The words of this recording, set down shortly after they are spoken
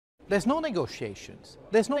There's no negotiations.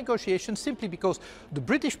 There's no negotiations simply because the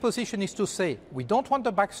British position is to say we don't want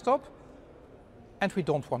the backstop and we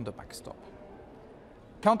don't want the backstop.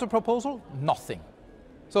 Counter-proposal? Nothing.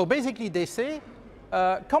 So basically they say,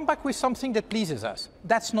 come back with something that pleases us.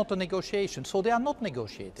 That's not a negotiation, so they are not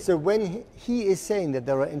negotiating. So when he is saying that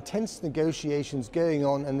there are intense negotiations going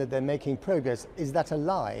on and that they're making progress, is that a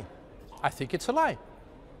lie? I think it's a lie.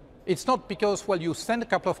 It's not because, well, you send a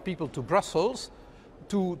couple of people to Brussels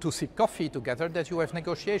to sip coffee together that you have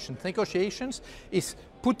negotiations. Negotiations is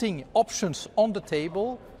putting options on the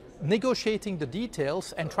table, negotiating the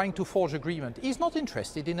details and trying to forge agreement. He's not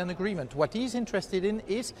interested in an agreement. What he's interested in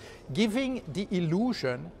is giving the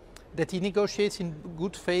illusion that he negotiates in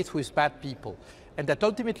good faith with bad people. And that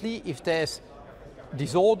ultimately, if there's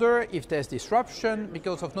disorder, if there's disruption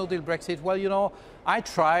because of No Deal Brexit, well, you know, I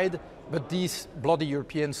tried, but these bloody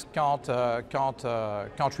Europeans can't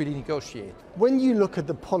really negotiate. When you look at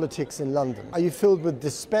the politics in London, are you filled with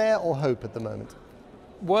despair or hope at the moment?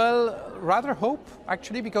 Well, rather hope,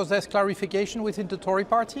 actually, because there's clarification within the Tory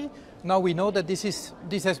party. Now we know that this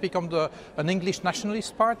has become an English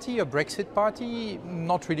Nationalist party, a Brexit party,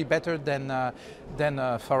 not really better than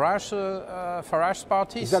Farage's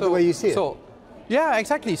party. Is that the way you see it? Yeah,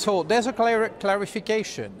 exactly. So there's a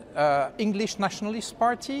clarification. English Nationalist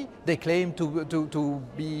Party, they claim to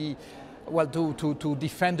be, well, to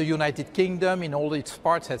defend the United Kingdom in all its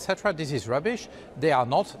parts, etc. This is rubbish. They are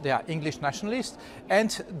not. They are English nationalists, and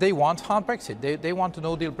they want hard Brexit. They want a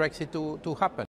no-deal Brexit to happen.